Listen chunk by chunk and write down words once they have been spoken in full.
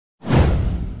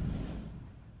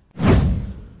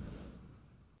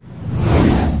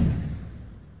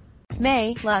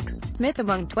May, Lux, Smith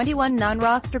among 21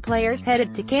 non-roster players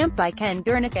headed to camp by Ken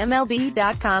Gurnick.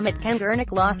 MLB.com. At Ken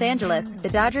Gurnick, Los Angeles, the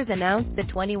Dodgers announced the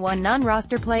 21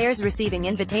 non-roster players receiving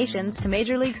invitations to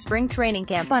Major League Spring Training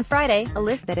Camp on Friday, a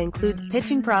list that includes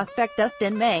pitching prospect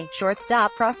Dustin May,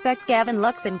 shortstop prospect Gavin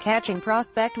Lux and catching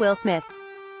prospect Will Smith.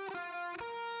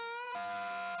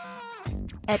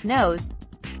 At nose.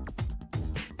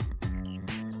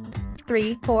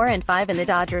 3, 4, and 5 in the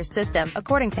Dodgers system.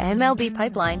 According to MLB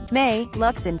Pipeline, May,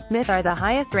 Lux and Smith are the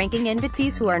highest-ranking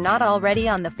invitees who are not already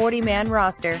on the 40-man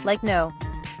roster, like no.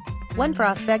 1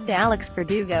 prospect Alex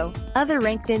Verdugo. Other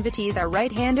ranked invitees are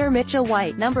right-hander Mitchell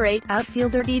White, number 8,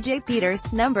 outfielder DJ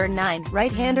Peters, number 9,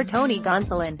 right-hander Tony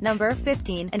Gonsolin, number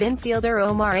 15, and infielder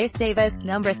Omar Estevez,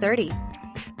 number 30.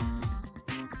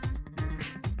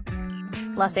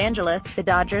 Los Angeles, the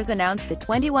Dodgers announced the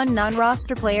 21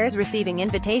 non-roster players receiving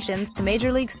invitations to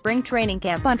Major League Spring Training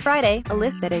Camp on Friday, a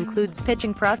list that includes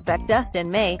pitching prospect Dustin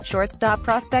May, shortstop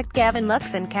prospect Gavin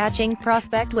Lux and catching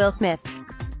prospect Will Smith.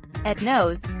 At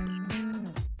nose.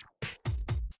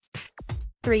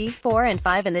 3, 4, and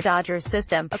 5 in the Dodgers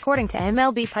system. According to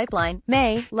MLB Pipeline,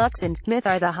 May, Lux and Smith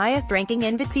are the highest-ranking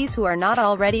invitees who are not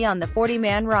already on the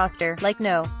 40-man roster, like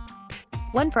no.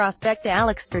 1 prospect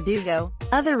Alex Verdugo.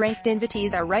 Other ranked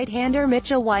invitees are right-hander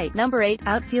Mitchell White, number 8,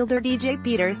 outfielder DJ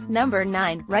Peters, number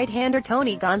 9, right-hander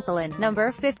Tony Gonsolin,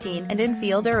 number 15, and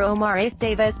infielder Omar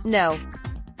Estevez, no.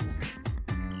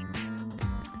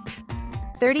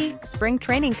 30. Spring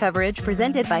training coverage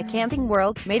presented by Camping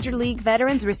World. Major League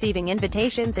veterans receiving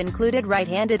invitations included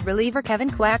right-handed reliever Kevin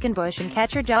Quackenbush and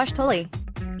catcher Josh Tully.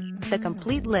 The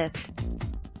complete list.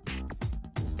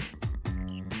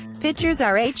 Pitchers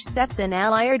are H. Stetson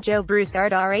Allier, Joe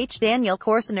Broussard, R.H. Daniel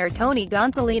Corsoner, Tony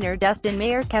Gonsolin, Dustin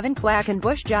May, Kevin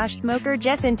Quackenbush, Josh Smoker,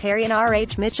 Jason Terrian,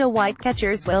 R.H. Mitchell White.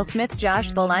 Catchers Will Smith,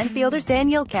 Josh Thull. Infielders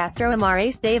Daniel Castro, Omar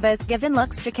Estevez, Gavin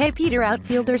Lux, J.K. Peter.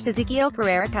 Outfielders Ezekiel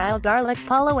Carrera, Kyle Garlick,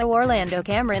 Paulo Orlando,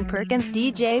 Cameron Perkins,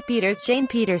 DJ Peters, Shane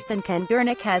Peterson. Ken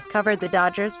Gurnick has covered the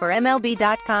Dodgers for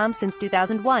MLB.com since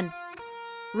 2001.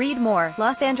 Read more.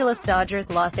 Los Angeles Dodgers.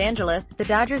 Los Angeles, the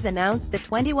Dodgers announced the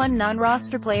 21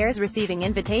 non-roster players receiving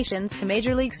invitations to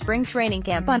Major League Spring Training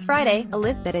Camp on Friday, a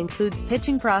list that includes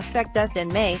pitching prospect Dustin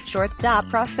May, shortstop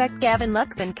prospect Gavin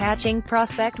Lux and catching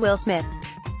prospect Will Smith.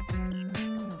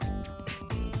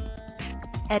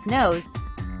 At nose.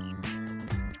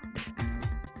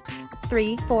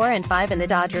 3, 4, and 5 in the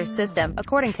Dodgers system.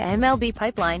 According to MLB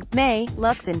Pipeline, May,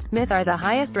 Lux and Smith are the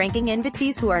highest-ranking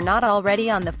invitees who are not already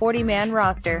on the 40-man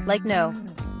roster, like no.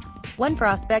 1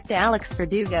 prospect Alex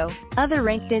Verdugo. Other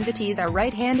ranked invitees are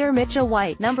right-hander Mitchell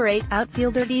White, number 8,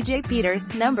 outfielder DJ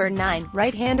Peters, number 9,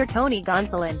 right-hander Tony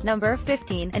Gonsolin, number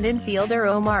 15, and infielder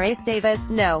Omar Estevez,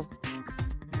 no.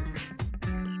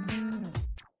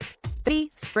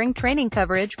 3. Spring training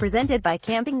coverage presented by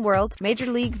Camping World. Major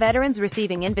League veterans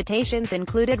receiving invitations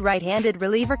included right-handed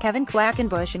reliever Kevin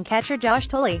Quackenbush and catcher Josh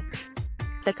Tully.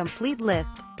 The complete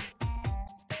list.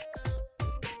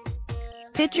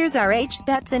 Pitchers are H.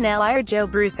 Stetson Allier, Joe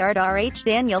Broussard, R.H.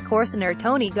 Daniel Corsoner,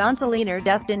 Tony Gonsolin,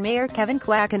 Dustin May, Kevin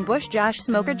Quackenbush, Josh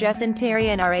Smoker, Jason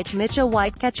Terrian, R.H. Mitchell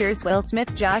White. Catchers Will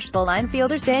Smith, Josh Thull.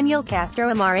 Infielders Daniel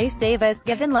Castro, Omar Estevez,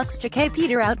 Gavin Lux, J.K.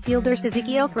 Peter. Outfielders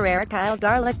Ezekiel Carrera, Kyle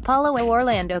Garlick, Paulo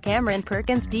Orlando, Cameron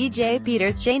Perkins, DJ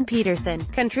Peters, Shane Peterson.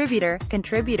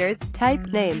 Contributors, type,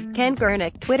 name, Ken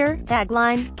Gurnick. Twitter,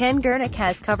 tagline, Ken Gurnick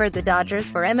has covered the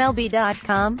Dodgers for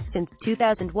MLB.com since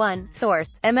 2001.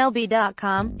 Source,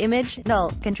 MLB.com. Image, null.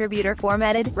 Contributor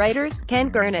formatted. Writers, Ken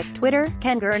Gurnick. Twitter,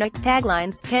 Ken Gurnick.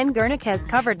 Taglines, Ken Gurnick has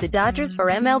covered the Dodgers for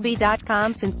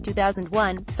MLB.com since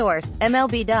 2001. Source,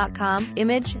 MLB.com.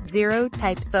 Image, 0.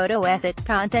 Type, photo asset.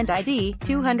 Content ID,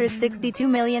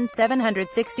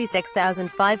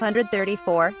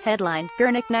 262,766,534. Headline,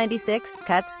 Gurnick 96.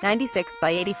 Cuts, 96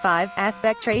 by 85.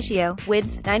 Aspect ratio,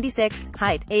 width, 96.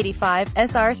 Height, 85.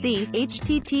 SRC,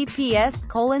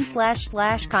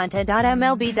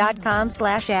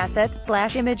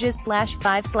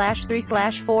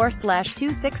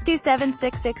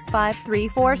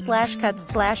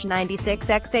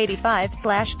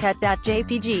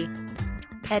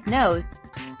 At nose.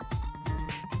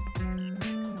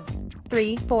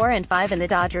 3, 4, and 5 in the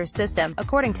Dodgers system.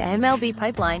 According to MLB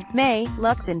Pipeline, May,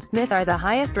 Lux and Smith are the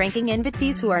highest-ranking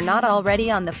invitees who are not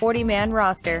already on the 40-man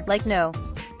roster, like no.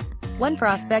 1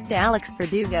 prospect Alex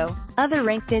Verdugo. Other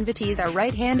ranked invitees are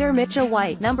right-hander Mitchell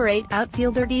White, number 8,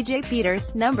 outfielder DJ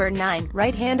Peters, number 9,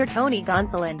 right-hander Tony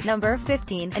Gonsolin, number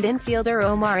 15, and infielder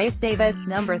Omar Estevez,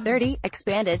 number 30.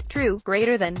 Expanded, true,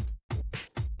 greater than.